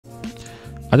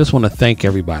I just want to thank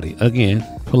everybody again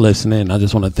for listening. I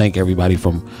just want to thank everybody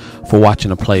for watching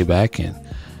the playback. And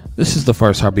this is the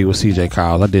first Heartbeat with CJ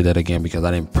Kyles. I did that again because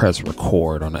I didn't press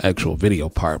record on the actual video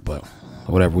part, but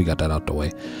whatever, we got that out the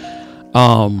way.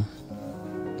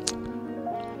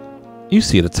 You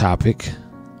see the topic,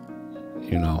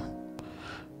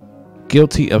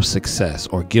 guilty of success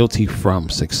or guilty from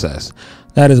success.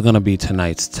 That is going to be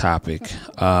tonight's topic.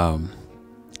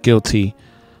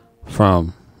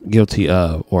 Guilty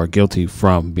of or guilty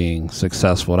from being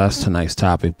successful. That's tonight's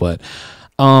topic. But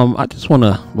I just want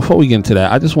to, before we get into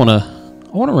that, I want to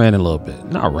rant a little bit.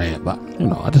 Not rant, but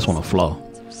I just want to flow.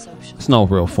 There's no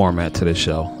real format to this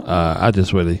show. I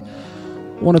just really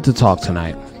wanted to talk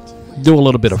tonight, do a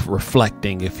little bit of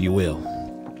reflecting, if you will.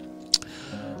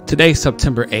 Today's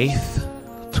September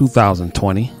 8th,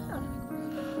 2020.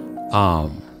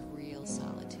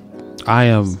 I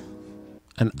am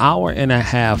an hour and a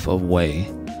half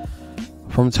away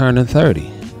from turning 30.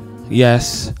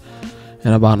 Yes,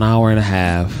 in about an hour and a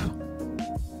half,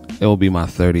 it will be my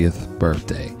 30th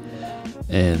birthday.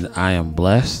 And I am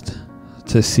blessed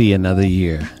to see another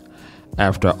year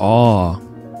after all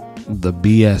the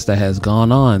BS that has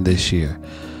gone on this year.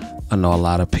 I know a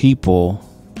lot of people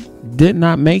did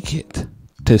not make it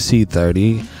to see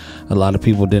 30. A lot of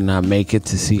people did not make it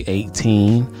to see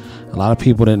 18. A lot of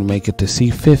people didn't make it to see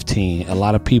 15. A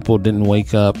lot of people didn't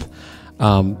wake up.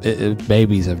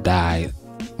 Babies have died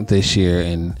this year.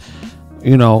 And,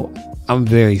 I'm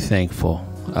very thankful,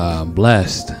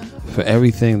 blessed for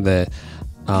everything that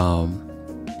I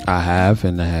have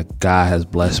and that God has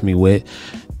blessed me with.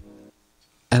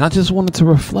 And I just wanted to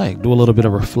reflect, do a little bit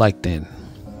of reflecting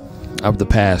of the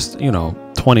past,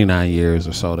 29 years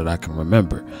or so that I can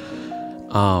remember.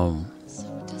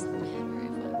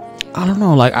 I don't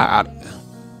know, like I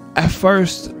at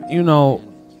first,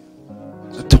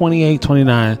 28,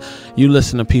 29, you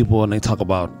listen to people and they talk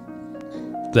about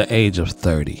the age of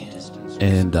 30.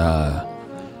 And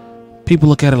people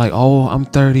look at it like, oh, I'm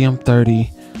 30.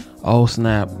 Oh,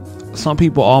 snap. Some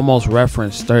people almost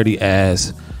reference 30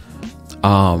 as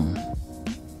like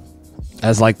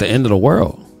the end of the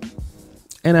world.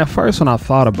 And at first when I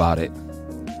thought about it,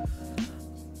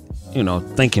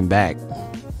 thinking back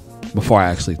before I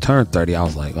actually turned 30, I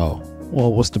was like, oh,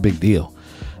 well, what's the big deal?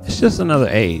 It's just another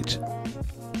age.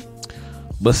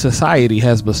 But society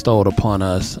has bestowed upon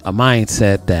us a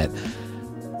mindset that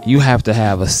you have to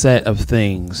have a set of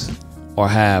things or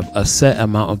have a set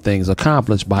amount of things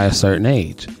accomplished by a certain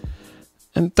age.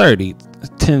 And 30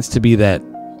 tends to be that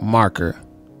marker,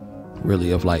 really,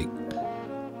 of like,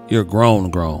 you're grown,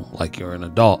 like you're an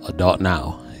adult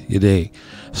now, you dig?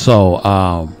 So,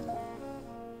 I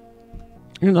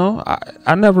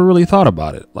never really thought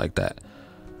about it like that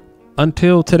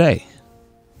until today.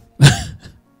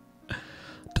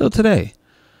 Till today.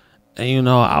 And,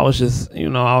 I was just,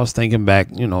 I was thinking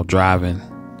back, driving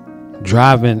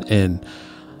and,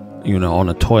 on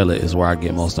the toilet is where I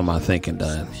get most of my thinking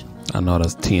done. I know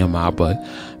that's TMI, but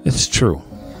it's true.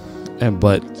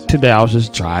 But today I was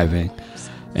just driving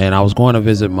and I was going to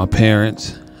visit my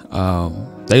parents.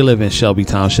 They live in Shelby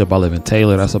Township. I live in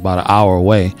Taylor. That's about an hour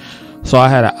away. So I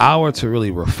had an hour to really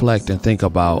reflect and think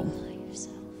about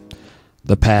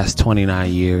the past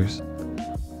 29 years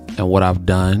and what I've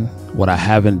done, what I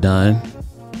haven't done,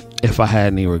 if I had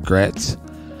any regrets.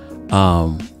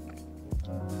 And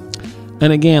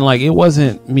again, like, it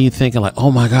wasn't me thinking like,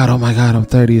 oh my God, I'm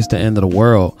 30, it's the end of the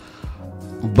world.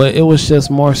 But it was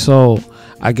just more so,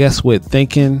 I guess, with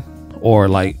thinking or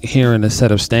like hearing a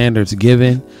set of standards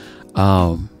given.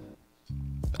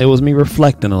 It was me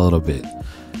reflecting a little bit.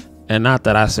 And not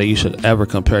that I say you should ever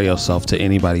compare yourself to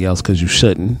anybody else, because you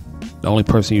shouldn't. The only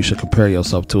person you should compare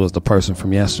yourself to is the person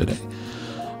from yesterday.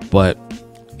 But,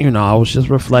 I was just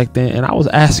reflecting and I was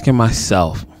asking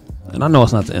myself, and I know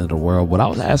it's not the end of the world, but I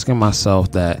was asking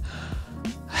myself that,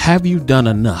 have you done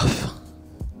enough?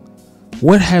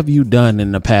 What have you done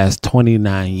in the past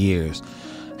 29 years?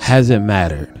 Has it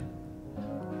mattered?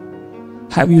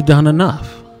 Have you done enough?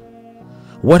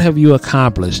 What have you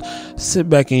accomplished? Sit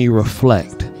back and you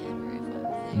reflect.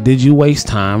 Did you waste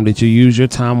time? Did you use your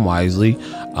time wisely?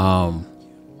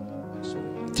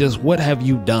 Just what have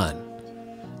you done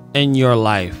in your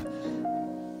life?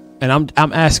 And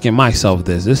I'm asking myself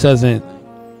this. This doesn't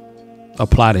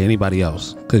apply to anybody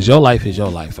else, because your life is your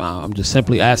life. I'm just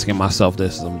simply asking myself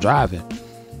this as I'm driving.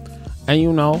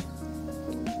 And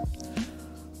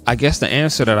I guess the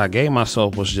answer that I gave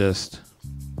myself was just,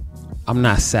 I'm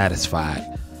not satisfied.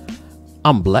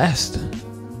 I'm blessed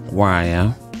where I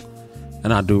am.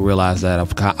 And I do realize that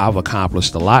I've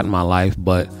accomplished a lot in my life,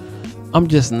 but I'm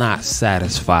just not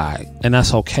satisfied, and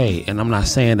that's okay. And I'm not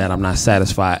saying that I'm not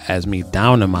satisfied as me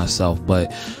downing myself,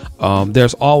 but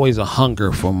there's always a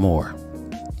hunger for more.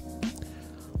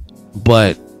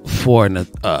 But for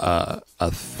a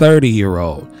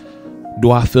 30-year-old,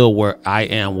 do I feel where I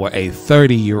am, where a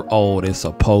 30-year-old is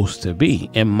supposed to be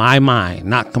in my mind,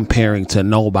 not comparing to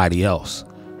nobody else?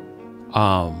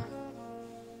 I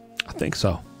think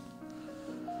so.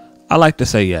 I like to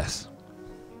say yes.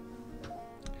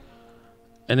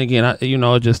 And again,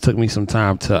 it just took me some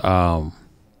time to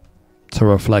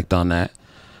reflect on that.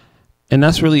 And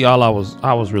that's really all I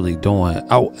was really doing.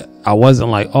 I wasn't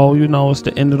like, it's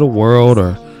the end of the world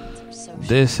or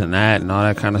this and that and all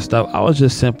that kind of stuff. I was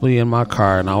just simply in my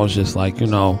car and I was just like, you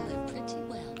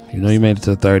made it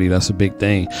to 30. That's a big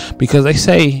thing, because they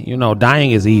say,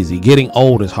 dying is easy. Getting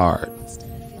old is hard.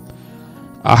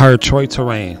 I heard Troy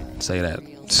Terrain say that,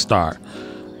 Star.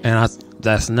 And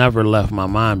that's never left my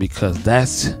mind, because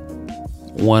that's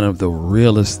one of the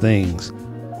realest things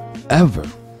ever.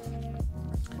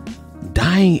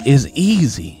 Dying is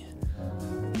easy,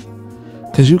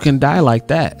 because you can die like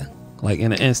that, like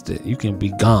in an instant. You can be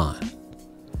gone.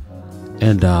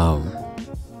 And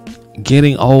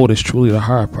getting old is truly the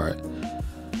hard part.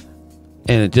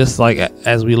 And just like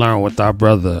as we learned with our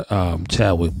brother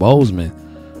Chadwick Boseman,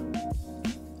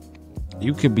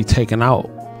 you could be taken out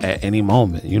at any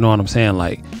moment. You know what I'm saying?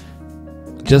 Like,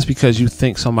 just because you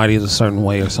think somebody is a certain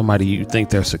way, or somebody you think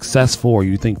they're successful, or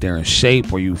you think they're in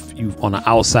shape, or you on the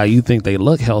outside you think they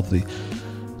look healthy,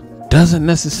 doesn't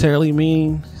necessarily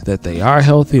mean that they are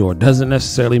healthy, or doesn't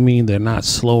necessarily mean they're not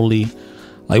slowly,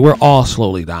 like, we're all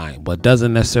slowly dying, but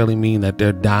doesn't necessarily mean that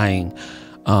they're dying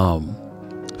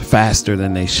faster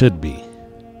than they should be.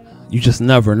 You just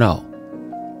never know.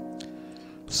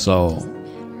 So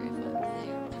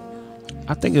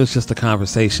I think it was just a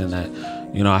conversation that,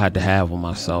 I had to have with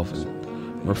myself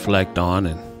and reflect on.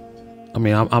 And I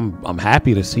mean, I'm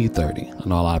happy to see 30. I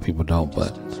know a lot of people don't,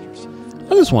 but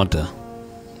I just want to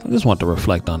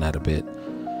reflect on that a bit.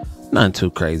 Nothing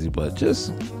too crazy, but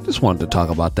just wanted to talk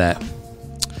about that.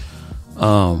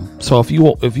 So if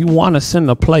you want to send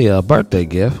a player a birthday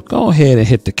gift, go ahead and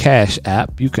hit the Cash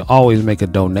app. You can always make a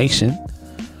donation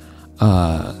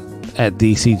at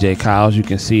DCJ Kyles. You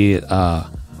can see it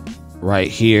right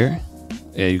here.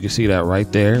 Yeah, you can see that right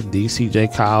there.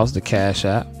 DCJ Kyles, the Cash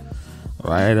app,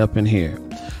 right up in here.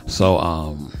 So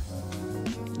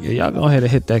y'all go ahead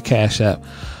and hit that Cash app.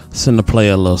 Send the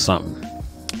player a little something.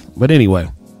 But anyway,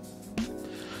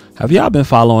 have y'all been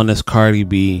following this Cardi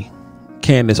B,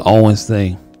 Candace Owens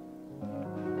thing?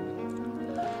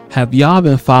 Have y'all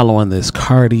been following this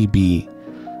Cardi B,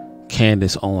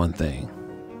 Candace Owens thing?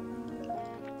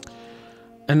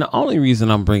 And the only reason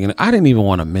I'm bringing it, I didn't even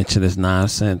want to mention this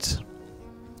nonsense.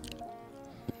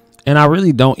 And I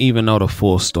really don't even know the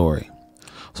full story.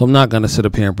 So I'm not going to sit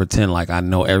up here and pretend like I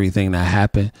know everything that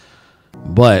happened.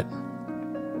 But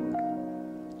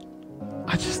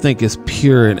I just think it's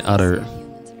pure and utter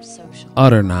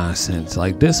nonsense.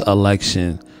 Like, this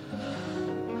election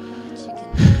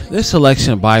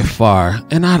by far,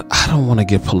 and I don't want to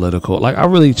get political. Like, I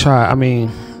really try. I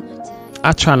mean,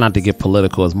 I try not to get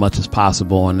political as much as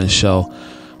possible on this show,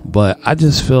 but I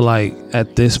just feel like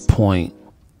at this point,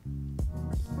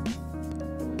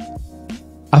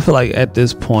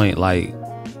 like,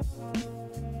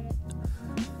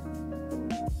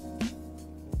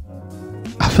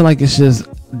 I feel like it's just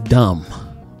dumb.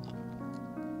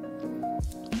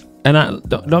 And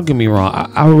don't get me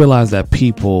wrong. I realize that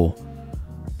people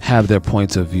have their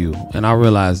points of view, and I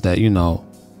realize that,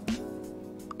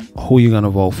 who you're going to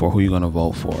vote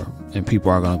for, and people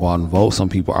are going to go out and vote. Some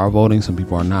people are voting, some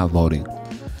people are not voting.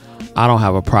 I don't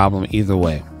have a problem either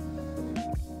way.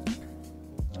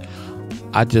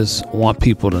 I just want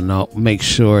people to make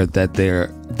sure that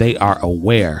they are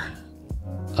aware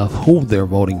of who they're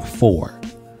voting for.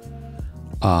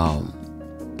 I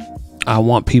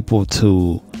want people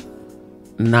to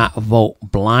not vote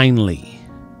blindly.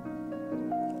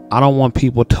 I don't want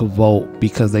people to vote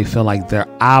because they feel like they're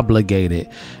obligated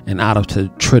and out of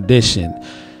tradition.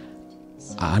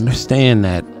 I understand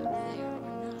that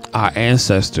our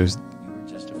ancestors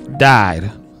died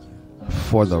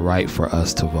for the right for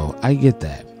us to vote. I get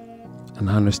that. And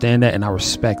I understand that, and I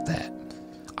respect that.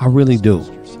 I really do.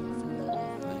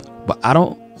 But I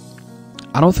don't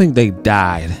think they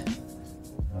died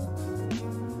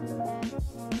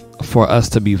for us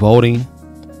to be voting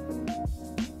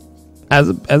as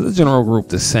a general group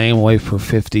the same way for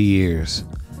 50 years,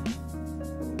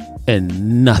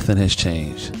 and nothing has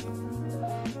changed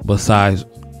besides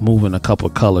moving a couple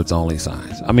colors only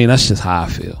signs. I mean, that's just how I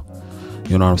feel.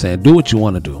 You know what I'm saying? Do what you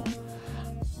want to do.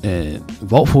 and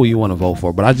vote for who you want to vote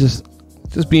for. But I just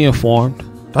be informed.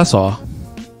 That's all.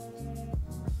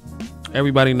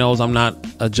 Everybody knows I'm not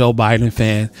a Joe Biden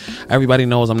fan. Everybody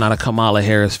knows I'm not a Kamala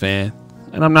Harris fan.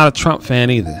 And I'm not a Trump fan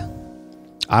either.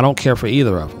 I don't care for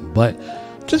either of them. But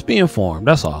just be informed.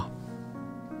 That's all.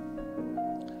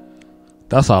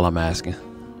 That's all I'm asking.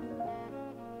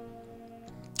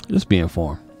 Just be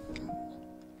informed.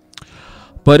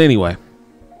 But anyway,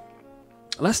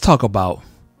 let's talk about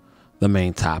the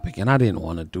main topic. And I didn't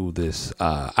want to do this.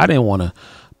 I didn't want to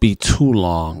be too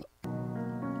long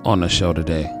on the show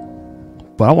today.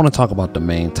 But I want to talk about the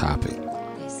main topic.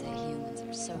 They say humans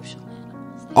are social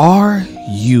animals. Are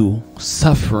you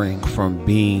suffering from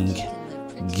being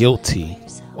guilty?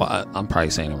 Well, I'm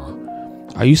probably saying it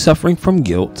wrong. Are you suffering from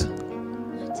guilt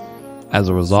as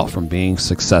a result from being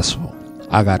successful?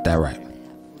 I got that right.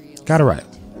 Got it right.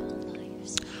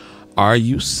 Are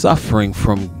you suffering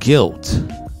from guilt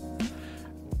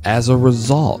as a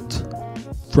result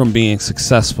from being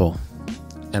successful?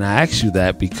 And I ask you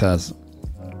that because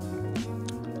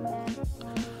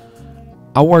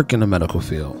I work in the medical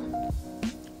field.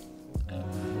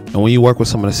 And when you work with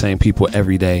some of the same people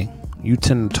every day, you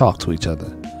tend to talk to each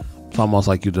other. It's almost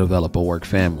like you develop a work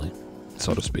family,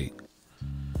 so to speak.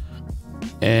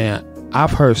 And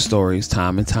I've heard stories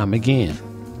time and time again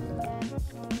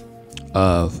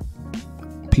of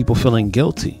people feeling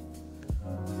guilty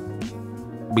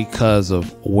because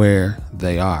of where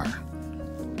they are.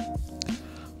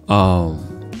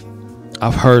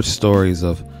 I've heard stories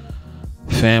of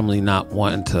family not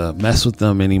wanting to mess with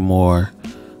them anymore,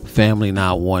 family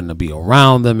not wanting to be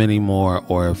around them anymore,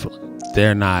 or if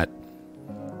they're not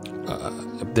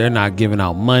giving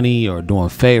out money or doing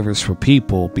favors for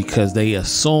people because they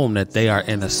assume that they are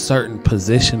in a certain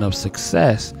position of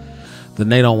success, then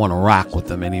they don't want to rock with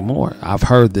them anymore. I've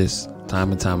heard this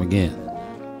time and time again.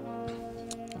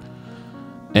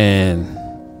 And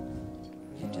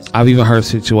I've even heard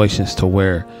situations to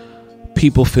where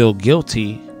people feel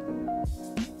guilty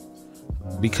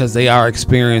because they are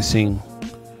experiencing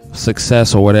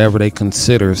success or whatever they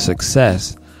consider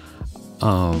success.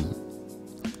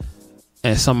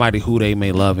 And somebody who they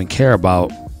may love and care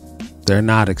about, they're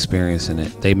not experiencing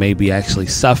it. They may be actually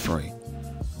suffering.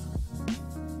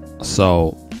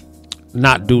 So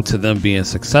not due to them being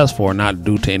successful or not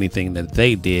due to anything that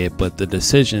they did, but the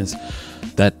decisions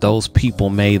that those people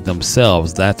made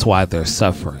themselves. That's why they're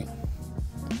suffering.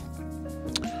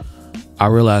 I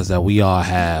realize that we all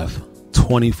have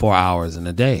 24 hours in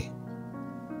a day.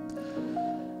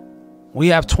 We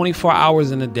have 24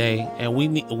 hours in a day, and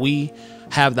we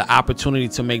have the opportunity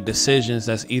to make decisions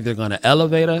that's either going to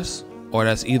elevate us or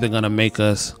that's either going to make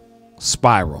us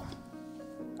spiral.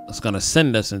 It's going to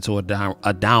send us into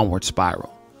a downward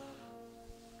spiral.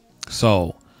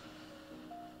 So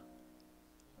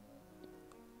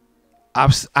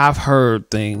I've heard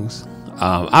things.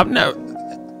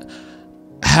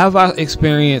 Have I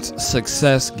experienced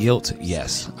success guilt?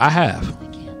 Yes, I have.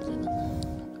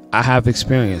 I have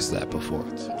experienced that before.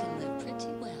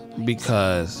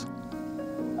 Because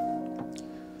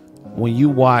when you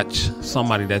watch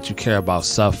somebody that you care about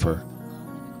suffer,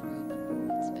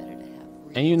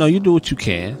 and you do what you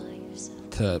can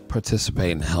to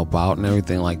participate and help out and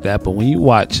everything like that, but when you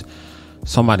watch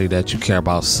somebody that you care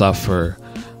about suffer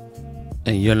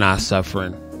and you're not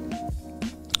suffering,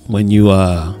 when you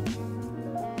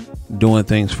doing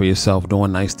things for yourself,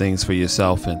 doing nice things for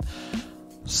yourself, and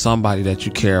somebody that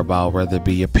you care about, whether it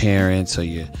be your parents or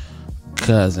your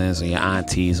cousins or your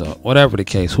aunties or whatever the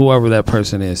case, whoever that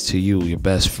person is to you, your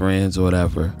best friends or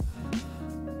whatever,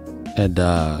 and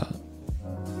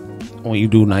when you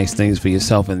do nice things for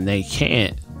yourself and they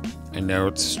can't, and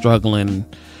they're struggling,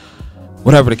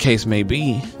 whatever the case may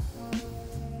be,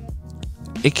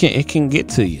 it can get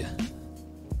to you,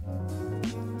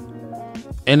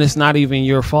 and it's not even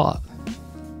your fault,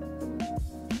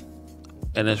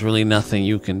 and there's really nothing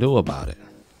you can do about it.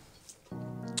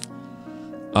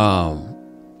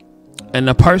 And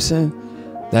the person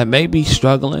that may be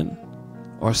struggling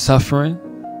or suffering,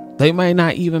 they may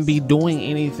not even be doing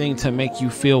anything to make you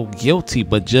feel guilty,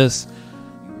 but just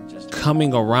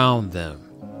coming around them.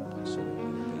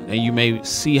 And you may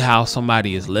see how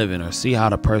somebody is living or see how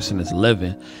the person is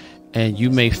living, and you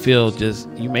may feel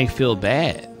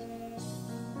bad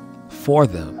for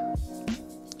them.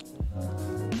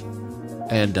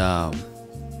 And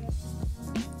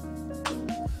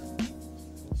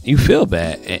you feel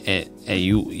bad, and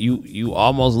you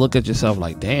almost look at yourself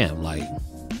like, damn, like,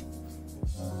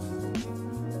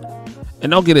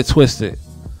 and don't get it twisted.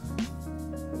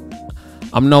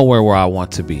 I'm nowhere where I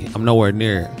want to be. I'm nowhere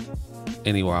near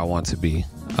anywhere I want to be.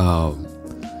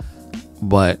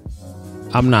 but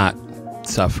I'm not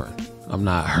suffering. I'm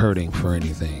not hurting for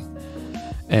anything.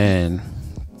 And,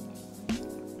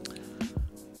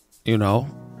 you know,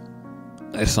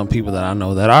 there's some people that I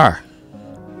know that are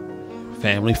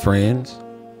family, friends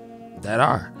that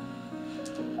are.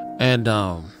 And,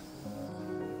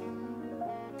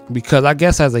 because I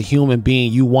guess as a human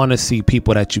being, you want to see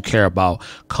people that you care about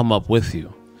come up with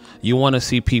you. You want to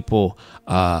see people,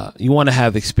 you want to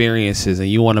have experiences, and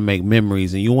you want to make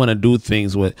memories, and you want to do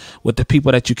things with the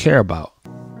people that you care about.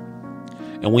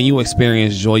 And when you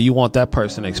experience joy, you want that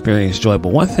person to experience joy.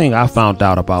 But one thing I found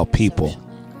out about people,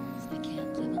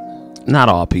 not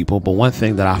all people, but one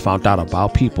thing that I found out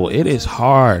about people, it is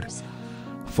hard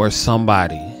for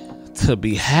somebody to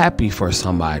be happy for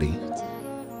somebody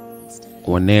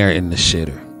when they're in the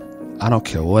shitter. I don't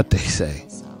care what they say.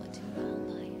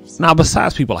 Now,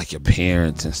 besides people like your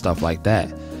parents and stuff like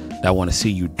that want to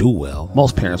see you do well.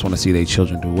 Most parents want to see their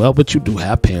children do well, but you do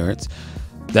have parents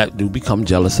that do become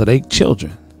jealous of their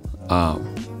children.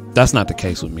 That's not the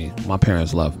case with me. My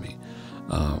parents love me.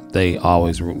 They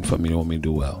always rooting for me to want me to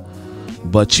do well.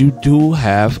 But you do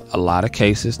have a lot of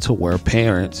cases to where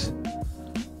parents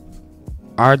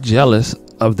are jealous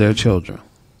of their children.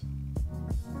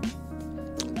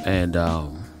 And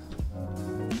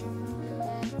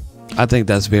I think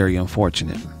that's very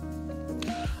unfortunate.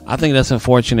 I think that's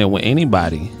unfortunate when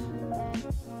anybody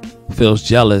feels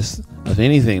jealous of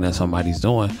anything that somebody's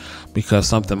doing, because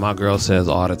something my girl says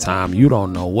all the time, you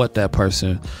don't know what that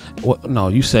person,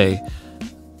 you say,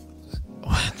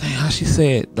 how she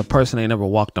said, the person ain't never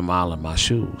walked a mile in my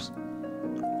shoes,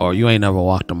 or you ain't never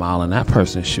walked a mile in that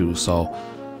person's shoes. So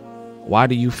why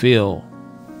do you feel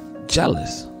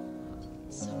jealous?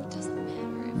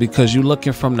 Because you're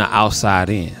looking from the outside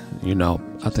in.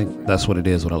 I think that's what it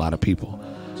is with a lot of people.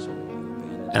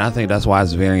 And I think that's why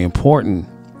it's very important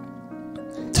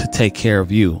to take care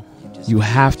of you. You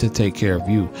have to take care of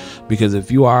you, because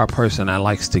if you are a person that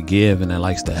likes to give and that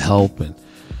likes to help and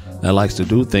that likes to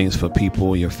do things for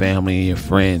people, your family and your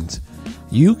friends,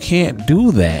 you can't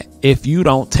do that if you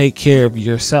don't take care of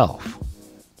yourself.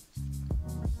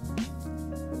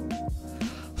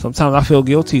 Sometimes I feel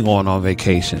guilty going on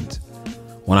vacations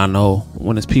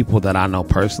when it's people that I know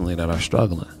personally that are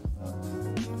struggling.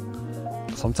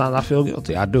 Sometimes I feel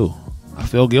guilty. I do. I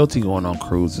feel guilty going on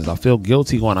cruises. I feel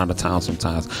guilty going out of town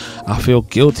sometimes. I feel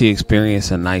guilty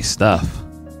experiencing nice stuff.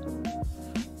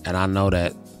 And I know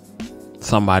that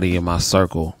somebody in my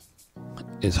circle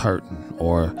is hurting,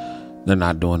 or they're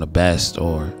not doing the best,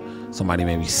 or somebody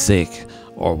may be sick,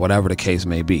 or whatever the case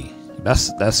may be.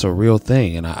 That's a real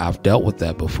thing. And I've dealt with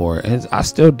that before. And I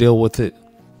still deal with it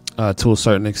to a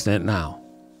certain extent now.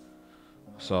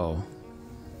 So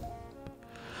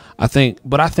I think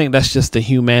that's just the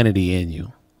humanity in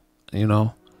you.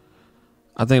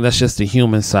 I think that's just the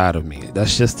human side of me.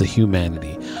 That's just the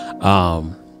humanity.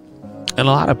 And a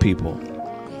lot of people,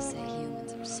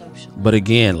 but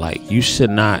again, like, you should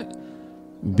not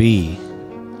be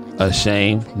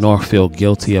ashamed nor feel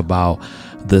guilty about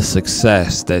the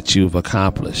success that you've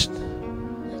accomplished,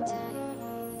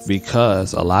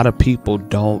 because a lot of people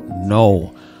don't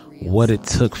know what it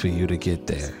took for you to get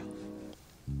there.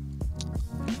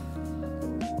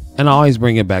 And I always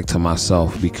bring it back to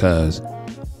myself, because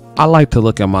I like to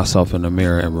look at myself in the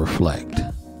mirror and reflect.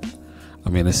 I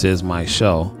mean, this is my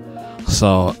show,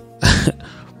 so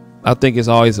I think it's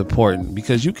always important,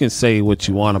 because you can say what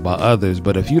you want about others,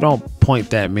 but if you don't point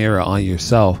that mirror on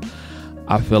yourself,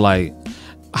 I feel like,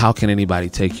 how can anybody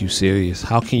take you serious?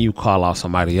 How can you call out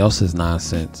somebody else's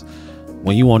nonsense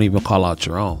when you won't even call out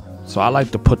your own? So I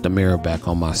like to put the mirror back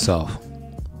on myself.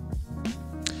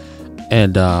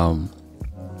 And I'm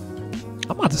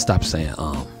about to stop saying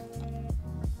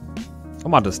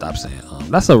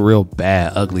That's a real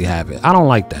bad, ugly habit. I don't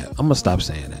like that. I'm gonna stop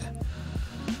saying that.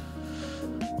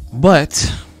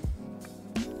 But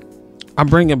I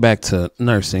bring it back to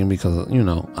nursing, because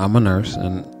I'm a nurse,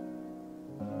 and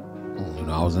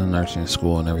I was in nursing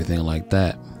school and everything like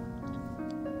that.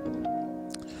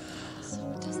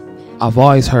 I've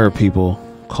always heard people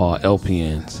call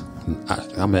LPNs,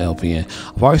 I'm an LPN,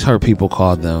 I've always heard people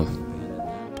call them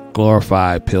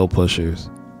glorified pill pushers.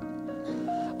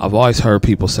 I've always heard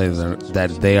people say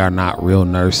that they are not real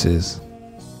nurses.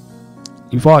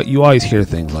 You always hear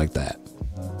things like that.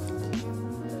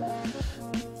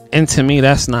 And to me,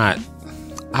 that's not,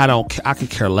 I could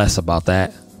care less about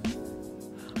that.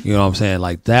 You know what I'm saying?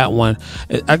 Like, that one,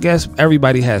 I guess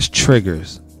everybody has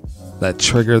triggers that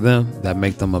trigger them, that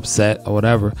make them upset or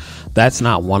whatever. That's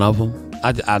not one of them.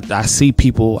 I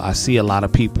see a lot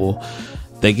of people,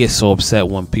 they get so upset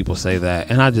when people say that.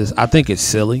 And I think it's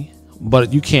silly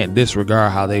But you can't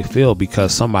disregard how they feel,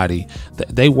 because somebody,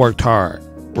 they worked hard.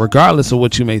 Regardless of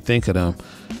what you may think of them,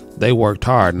 they worked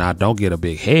hard. Now, don't get a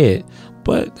big head,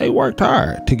 but they worked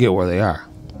hard to get where they are.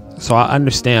 So I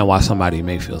understand why somebody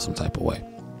may feel some type of way.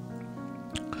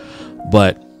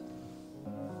 But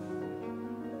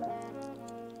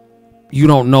you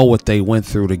don't know what they went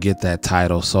through to get that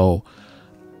title. So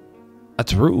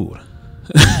that's rude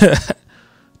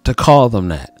to call them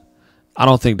that. I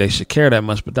don't think they should care that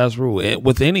much, but that's rude.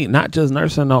 With any, not just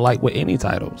nursing, no, like with any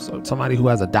title. So somebody who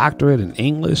has a doctorate in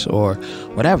English or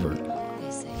whatever,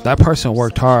 that person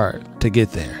worked hard to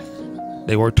get there.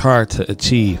 They worked hard to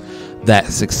achieve that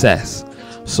success.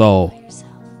 So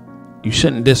you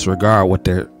shouldn't disregard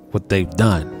what they've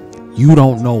done. You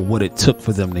don't know what it took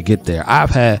for them to get there. I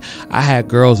had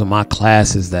girls in my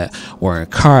classes that were in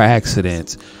car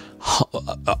accidents,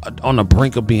 on the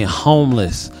brink of being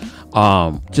homeless.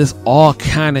 Just all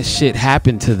kind of shit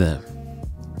happened to them.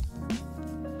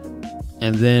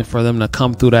 And then for them to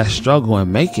come through that struggle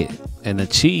and make it and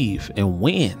achieve and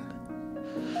win.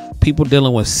 People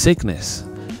dealing with sickness,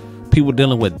 people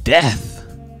dealing with death,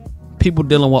 people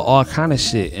dealing with all kind of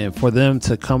shit. And for them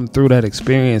to come through that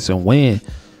experience and win,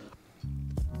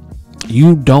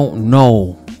 you don't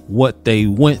know what they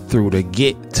went through to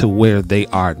get to where they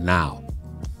are now.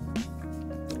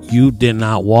 You did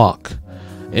not walk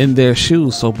in their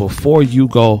shoes. So before you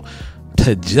go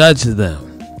to judge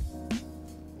them,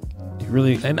 you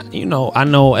really, and you know, I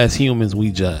know as humans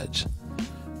we judge.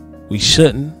 We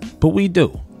shouldn't, but we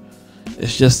do.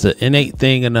 It's just an innate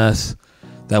thing in us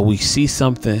that we see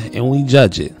something and we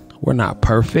judge it. We're not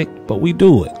perfect, but we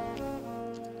do it.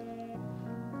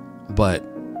 But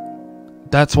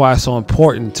that's why it's so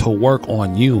important to work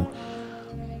on you,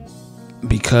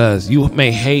 because you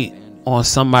may hate on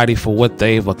somebody for what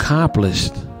they've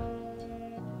accomplished,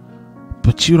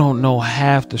 but you don't know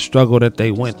half the struggle that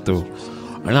they went through.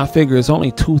 And I figure it's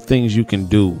only two things you can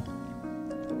do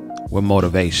with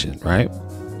motivation, right?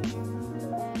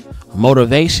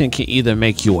 Motivation can either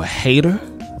make you a hater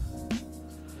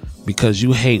because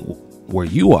you hate where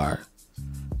you are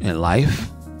in life,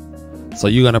 so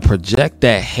you're going to project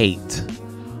that hate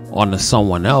onto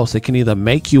someone else. It can either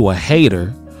make you a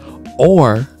hater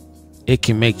or it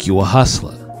can make you a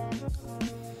hustler.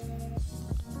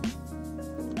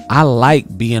 I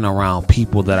like being around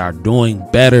people that are doing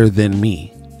better than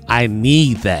me. I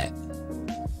need that.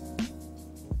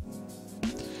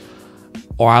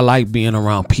 Or I like being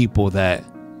around people that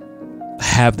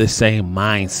have the same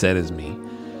mindset as me.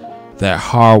 That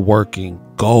hardworking,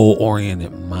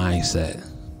 goal-oriented mindset.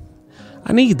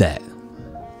 I need that.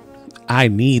 I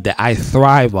need that. I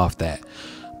thrive off that.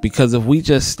 Because if we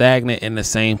just stagnate in the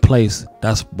same place,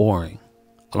 that's boring.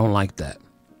 I don't like that.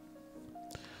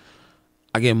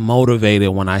 I get motivated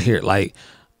when I hear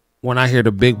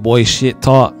the big boy shit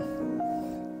talk,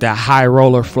 that high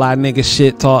roller fly nigga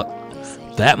shit talk.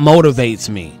 That motivates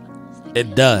me.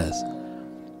 It does.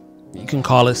 You can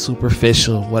call it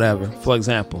superficial, whatever. For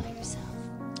example,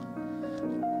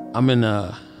 I'm in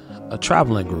a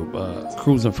traveling group,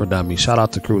 Cruising for Dummies. Shout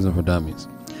out to Cruising for Dummies.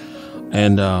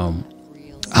 And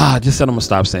I just said I'm gonna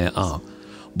stop saying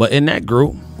but in that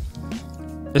group,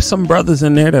 there's some brothers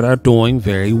in there that are doing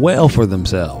very well for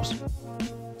themselves.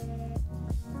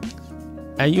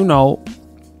 And you know,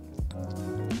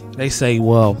 they say,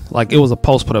 well, like it was a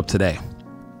post put up today.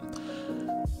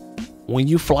 When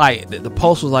you fly, the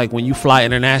post was like, when you fly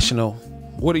international,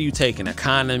 what are you taking?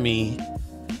 Economy,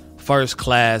 first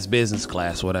class, business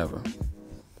class, whatever.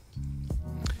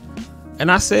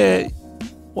 And I said,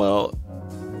 well,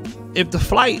 if the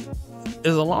flight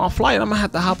is a long flight, I'm gonna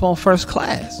have to hop on first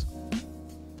class.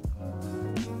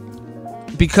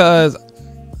 Because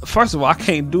first of all, I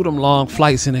can't do them long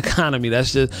flights in economy.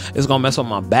 That's just, it's gonna mess up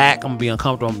my back. I'm gonna be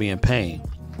uncomfortable. I'm gonna be in pain.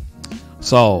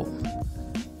 So,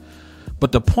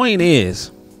 but the point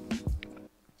is,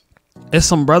 there's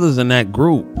some brothers in that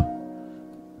group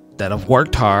that have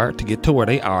worked hard to get to where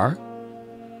they are,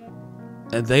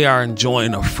 and they are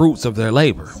enjoying the fruits of their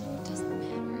labor.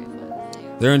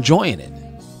 They're enjoying it.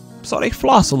 So they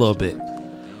floss a little bit.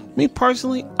 Me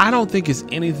personally, I don't think it's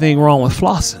anything wrong with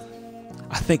flossing.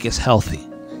 I think it's healthy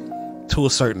to a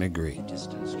certain degree.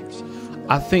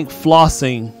 I think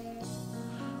flossing,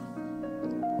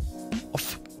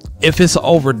 if it's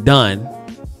overdone,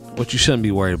 which you shouldn't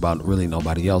be worried about really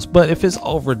nobody else, but if it's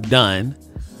overdone,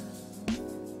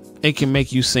 it can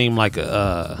make you seem like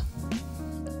a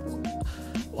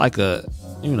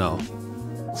you know,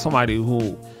 somebody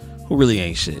who really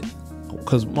ain't shit.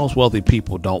 Because most wealthy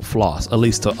people don't floss, at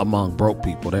least among broke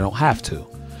people. They don't have to.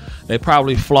 They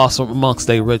probably floss amongst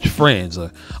their rich friends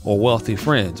or wealthy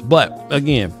friends. But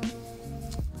again,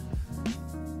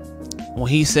 when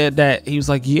he said that, he was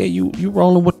like, yeah, you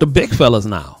rolling with the big fellas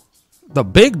now, the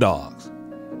big dogs.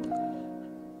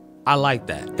 I like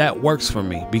that. That works for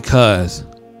me because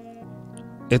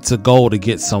it's a goal to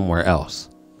get somewhere else.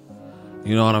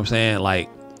 You know what I'm saying? Like,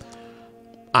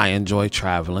 I enjoy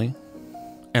traveling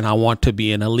and I want to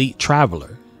be an elite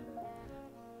traveler.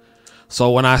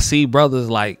 So when I see brothers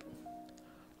like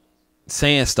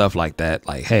saying stuff like that,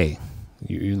 like, hey,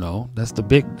 you know, this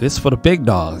for the big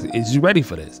dogs. Is you ready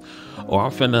for this? Or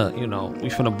I'm finna, you know, we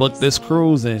finna book this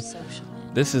cruise and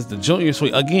this is the junior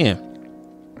suite. Again,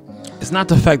 it's not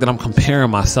the fact that I'm comparing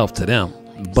myself to them,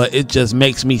 but it just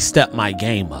makes me step my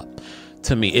game up.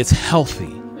 To me, it's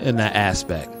healthy in that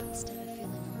aspect.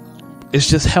 It's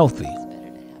just healthy.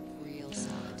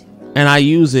 And I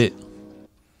use it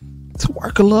to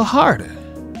work a little harder,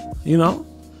 you know,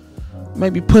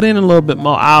 maybe put in a little bit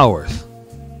more hours.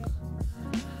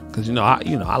 Cause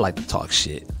I like to talk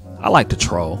shit. I like to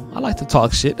troll. I like to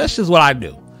talk shit. That's just what I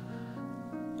do.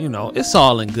 You know, it's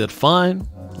all in good fun,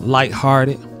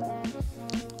 lighthearted.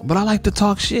 But I like to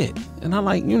talk shit. And I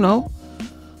like, you know,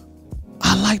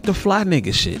 I like the fly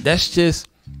nigga shit. That's just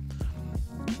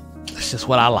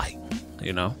what I like,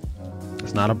 you know.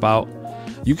 It's not about,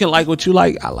 you can like what you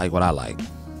like. I like what I like.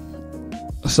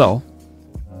 So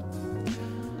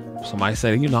somebody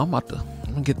said, you know, I'm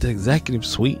gonna get the executive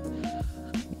suite.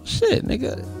 Shit,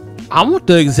 nigga, I want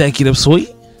the executive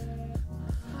suite.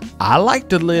 I like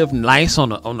to live nice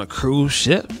on a cruise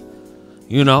ship,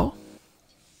 you know.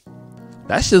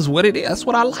 That's just what it is. That's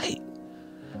what I like.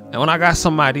 And when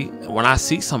I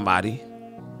see somebody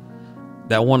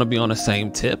that want to be on the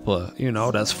same tip, or you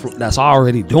know, that's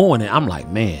already doing it, I'm like,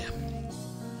 man,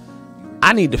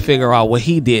 I need to figure out what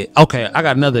he did. Okay, I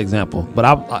got another example, but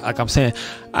I'm saying,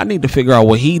 I need to figure out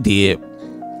what he did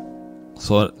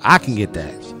so I can get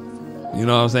that. You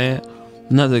know what I'm saying?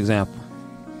 Another example.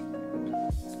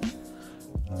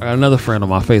 I got another friend on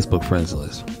my Facebook friends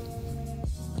list.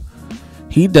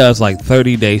 He does like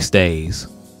 30-day stays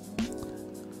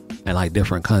in like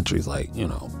different countries, like, you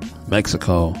know,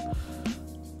 Mexico,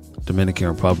 Dominican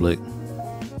Republic,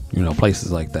 you know,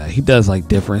 places like that. He does like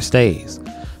different stays,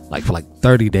 like for like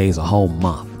 30 days, a whole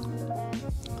month.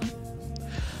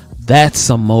 That's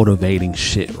some motivating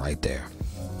shit right there.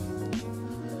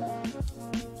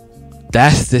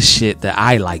 That's the shit that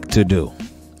I like to do.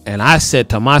 And I said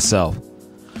to myself,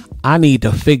 I need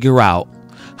to figure out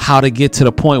how to get to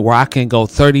the point where I can go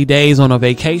 30 days on a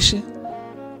vacation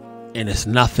and it's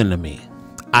nothing to me.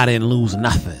 I didn't lose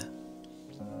nothing.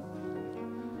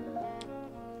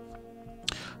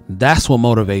 That's what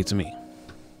motivates me.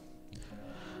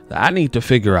 I need to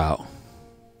figure out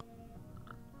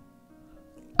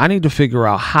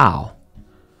how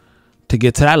to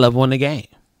get to that level in the game.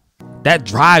 That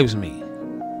drives me.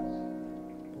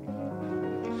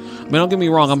 I mean, don't get me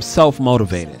wrong, I'm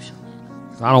self-motivated.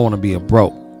 I don't want to be a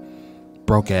broke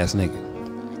ass nigga.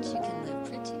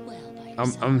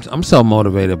 I'm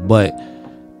self-motivated, but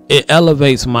it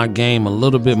elevates my game a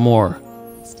little bit more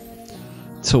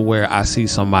to where I see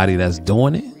somebody that's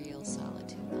doing it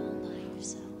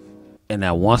and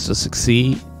that wants to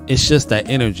succeed. It's just that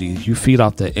energy. You feed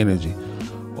off that energy,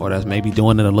 or that's maybe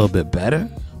doing it a little bit better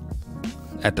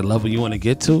at the level you want to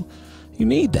get to. You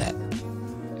need that.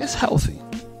 It's healthy.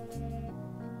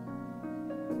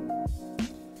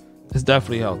 It's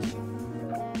definitely healthy.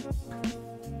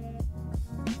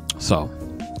 So,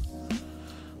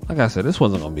 like I said, this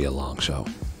wasn't going to be a long show.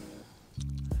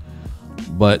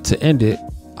 But to end it,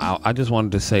 I just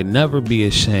wanted to say, never be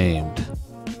ashamed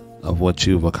of what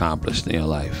you've accomplished in your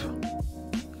life.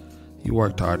 You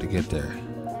worked hard to get there.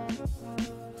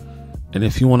 And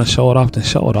if you want to show it off, then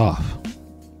show it off.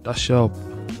 That's your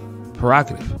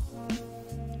prerogative.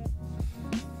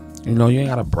 You know, you ain't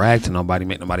got to brag to nobody,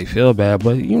 make nobody feel bad.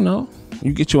 But, you know,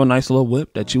 you get you a nice little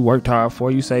whip that you worked hard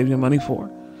for, you saved your money for.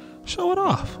 Show it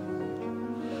off.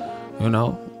 You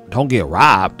know, don't get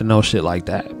robbed and no shit like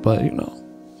that. But, you know,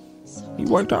 you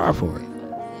worked hard for it.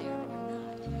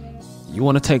 You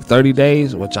want to take 30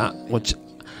 days, which I'm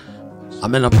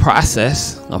in a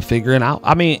process of figuring out.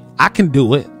 I mean, I can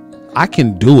do it.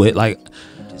 Like,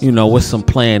 you know, with some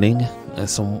planning and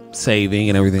some saving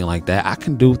and everything like that. I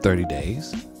can do 30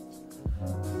 days.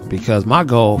 Because my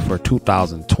goal for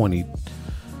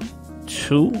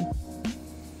 2022,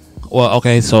 well,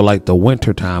 okay, so like the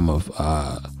winter time of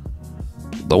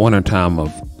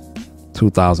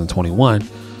 2021,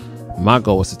 my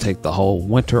goal was to take the whole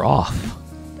winter off.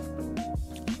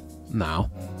 Now,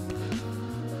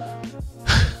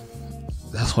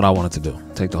 that's what I wanted to do.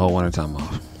 Take the whole winter time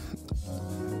off.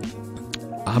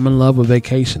 I'm in love with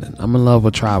vacationing. I'm in love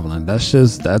with traveling. That's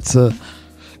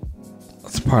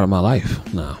part part of my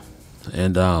life now.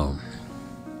 And,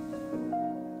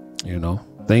 you know,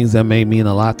 things that may mean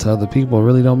a lot to other people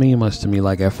really don't mean much to me.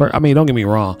 Like at first, I mean, don't get me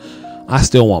wrong. I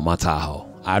still want my Tahoe.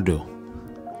 I do.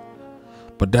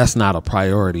 But that's not a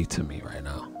priority to me right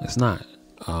now. It's not.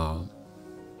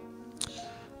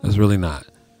 It's really not.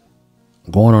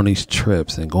 Going on these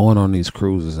trips and going on these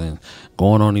cruises and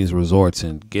going on these resorts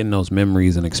and getting those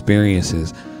memories and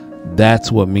experiences,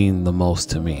 that's what means the most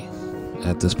to me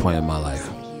at this point in my life.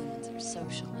 Humans are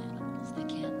social animals. They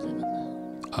can't live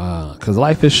alone. Because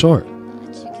life is short.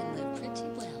 But you can live pretty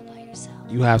well by yourself.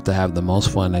 You have to have the most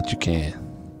fun that you can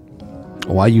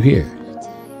while you're here. I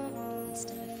tell you,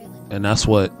 instead of feeling And that's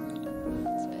what it's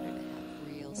better to have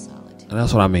real solitude. And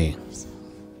that's what I mean.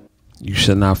 You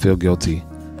should not feel guilty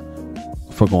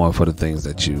for going for the things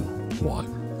that you want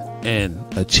and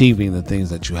achieving the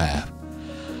things that you have.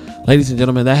 Ladies and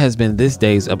gentlemen, that has been this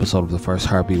day's episode of The First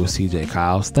Heartbeat with CJ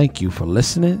Kyles. Thank you for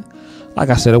listening. Like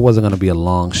I said, it wasn't going to be a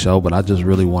long show, but I just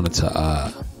really wanted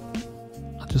to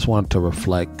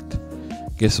reflect,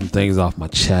 get some things off my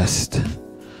chest,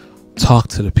 talk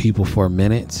to the people for a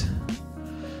minute.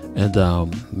 And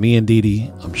me and Dee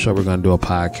Dee, I'm sure we're going to do a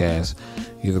podcast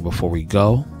either before we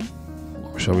go.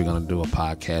 I'm sure we're going to do a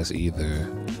podcast either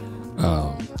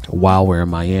while we're in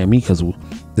Miami, because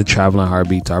the Traveling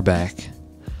Heartbeats are back.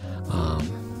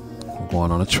 We're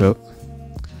going on a trip.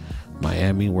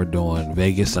 Miami, we're doing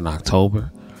Vegas in October,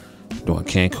 doing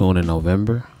Cancun in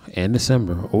November and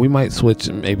December. Or we might switch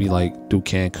and maybe like do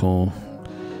Cancun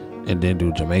and then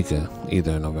do Jamaica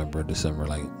either in November or December,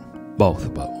 like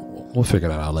both, but we'll figure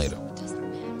that out later.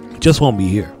 Just won't be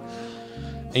here.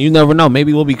 And you never know,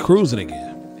 maybe we'll be cruising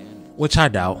again, which I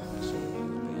doubt.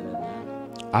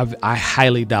 I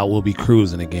highly doubt we'll be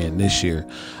cruising again this year.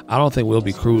 I don't think we'll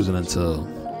be cruising until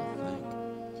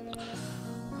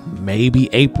maybe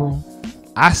April.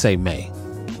 I say May,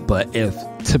 but if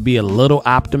to be a little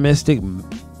optimistic,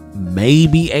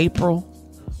 maybe April,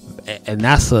 and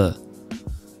that's a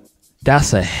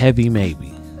heavy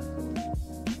maybe.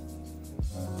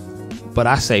 But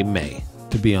I say May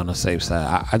to be on the safe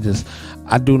side.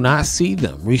 I do not see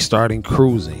them restarting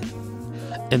cruising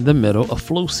in the middle of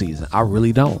flu season. I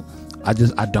really don't. I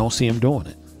don't see them doing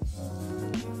it.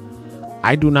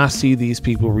 I do not see these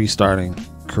people restarting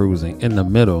cruising in the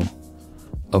middle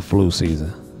of flu season.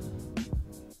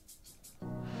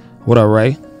 What up,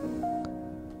 Ray?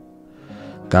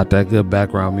 Got that good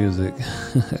background music.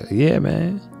 Yeah,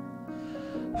 man.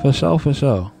 For sure.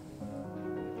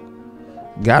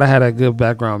 Gotta have that good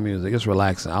background music. It's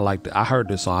relaxing. I like it. I heard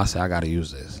this song. I said I gotta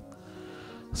use this.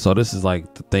 So this is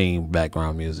like the theme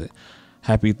background music.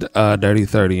 Happy Dirty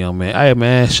 30, young man. Hey,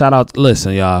 man, shout out.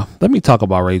 Listen, y'all. Let me talk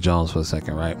about Ray Jones for a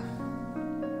second, right?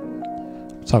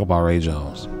 Talk about Ray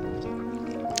Jones.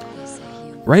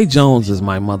 Ray Jones is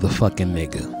my motherfucking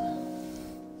nigga.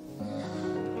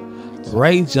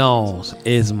 Ray Jones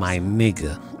is my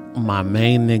nigga. My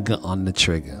main nigga on the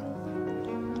trigger.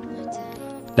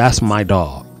 That's my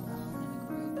dog.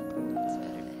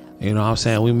 You know what I'm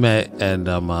saying? We met and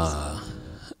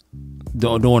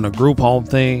doing a group home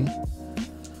thing,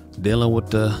 dealing with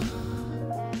the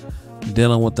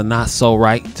not so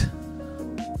right,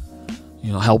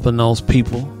 you know, helping those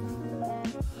people.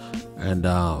 And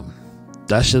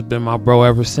that's just been my bro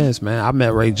ever since, man. I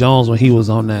met Ray Jones when he was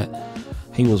on that.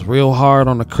 He was real hard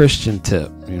on the Christian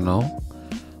tip, you know.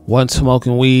 Wasn't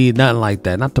smoking weed, nothing like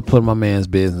that. Not to put my man's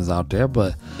business out there,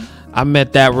 but I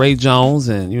met that Ray Jones,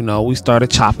 and you know, we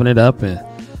started chopping it up and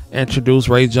introduced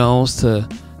Ray Jones to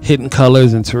Hidden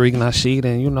Colors and Tariq Nasheed,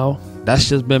 and you know, that's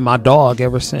just been my dog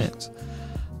ever since.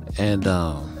 And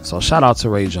so shout out to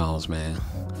Ray Jones, man.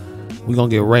 We're gonna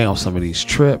get Ray on some of these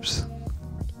trips.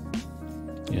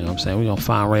 You know what I'm saying? We're gonna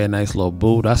find Ray a nice little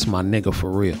boo. That's my nigga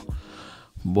for real.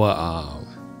 But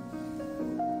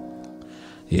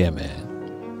yeah, man.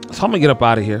 So I'm gonna get up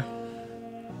out of here.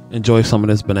 Enjoy some of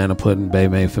this banana pudding Bay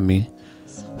made for me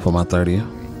for my 30th.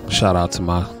 Shout out to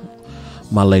my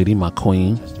lady, my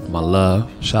queen, my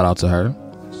love. Shout out to her.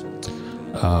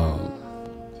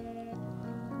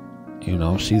 You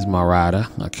know, she's my rider.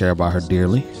 I care about her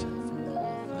dearly.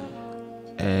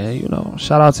 And you know,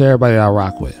 shout out to everybody that I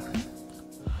rock with.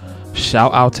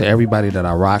 Shout out to everybody that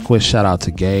I rock with. Shout out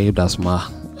to Gabe. That's my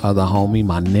other homie,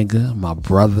 my nigga, my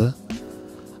brother.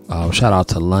 Shout out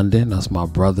to London. That's my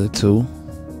brother too.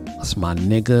 That's my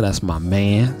nigga. That's my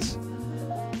mans.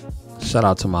 Shout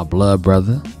out to my blood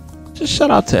brother. Just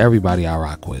shout out to everybody I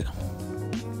rock with.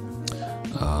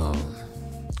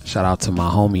 Shout out to my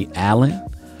homie Allen,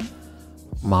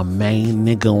 my main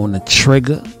nigga on the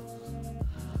trigger.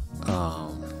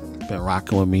 Been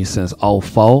rocking with me since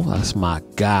 04. That's my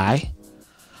guy.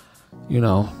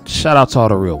 shout out to all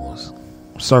the real ones.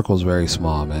 Circle's very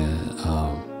small, man.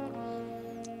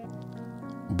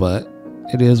 But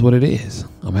it is what it is.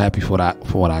 I'm happy for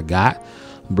what I got.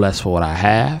 I'm blessed for what I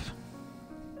have.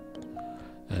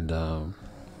 And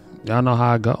y'all know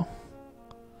how I go.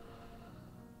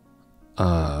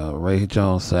 Ray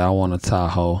Jones said, I want a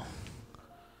Tahoe.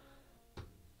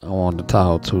 I want the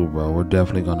Tahoe too, bro. We're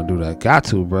definitely gonna do that. Got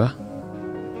to, bro.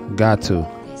 Got to.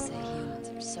 They say humans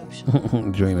are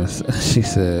social. Drina, she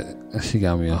said, she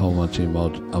got me a whole bunch of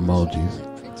emojis.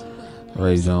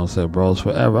 Ray Jones said, bros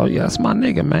forever. Oh, yeah, that's my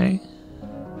nigga, man.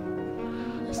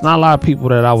 It's not a lot of people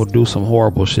that I would do some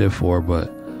horrible shit for,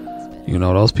 but,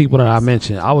 those people that I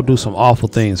mentioned, I would do some awful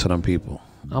things for them people.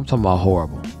 I'm talking about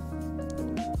horrible.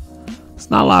 It's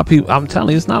not a lot of people. I'm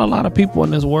telling you, it's not a lot of people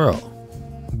in this world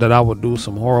that I would do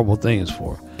some horrible things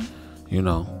for.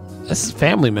 It's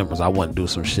family members I wouldn't do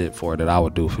some shit for that I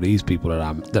would do for these people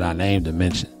that I named and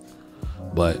mentioned.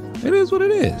 But it is what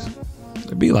it is.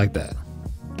 It be like that.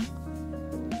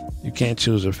 You can't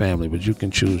choose your family, but you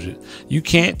can choose it. You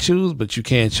can't choose, but you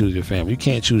can choose your family. You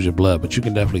can't choose your blood, but you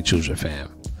can definitely choose your fam.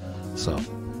 So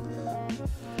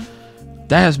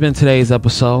that has been today's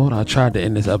episode. I tried to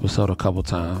end this episode a couple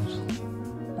times,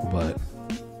 but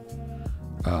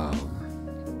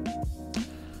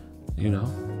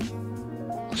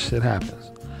shit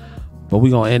happens. But we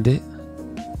gonna end it,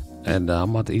 and I'm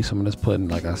about to eat some of this pudding,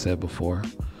 like I said before.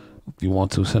 If you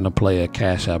want to send a player a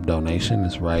Cash App donation,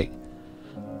 it's right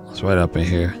up in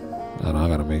here. I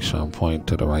gotta make sure I'm pointing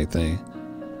to the right thing.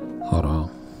 Hold on.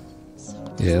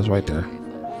 Yeah, it's right there.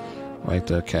 Right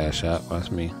there, Cash App. That's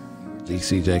me,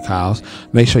 DCJ Kyles.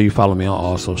 Make sure you follow me on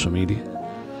all social media.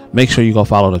 Make sure you go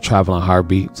follow the Traveling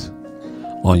Heartbeats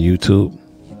on YouTube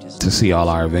to see all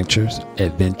our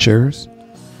adventures.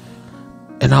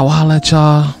 And I'll holler at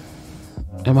y'all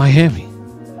in Miami.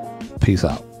 Peace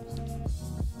out.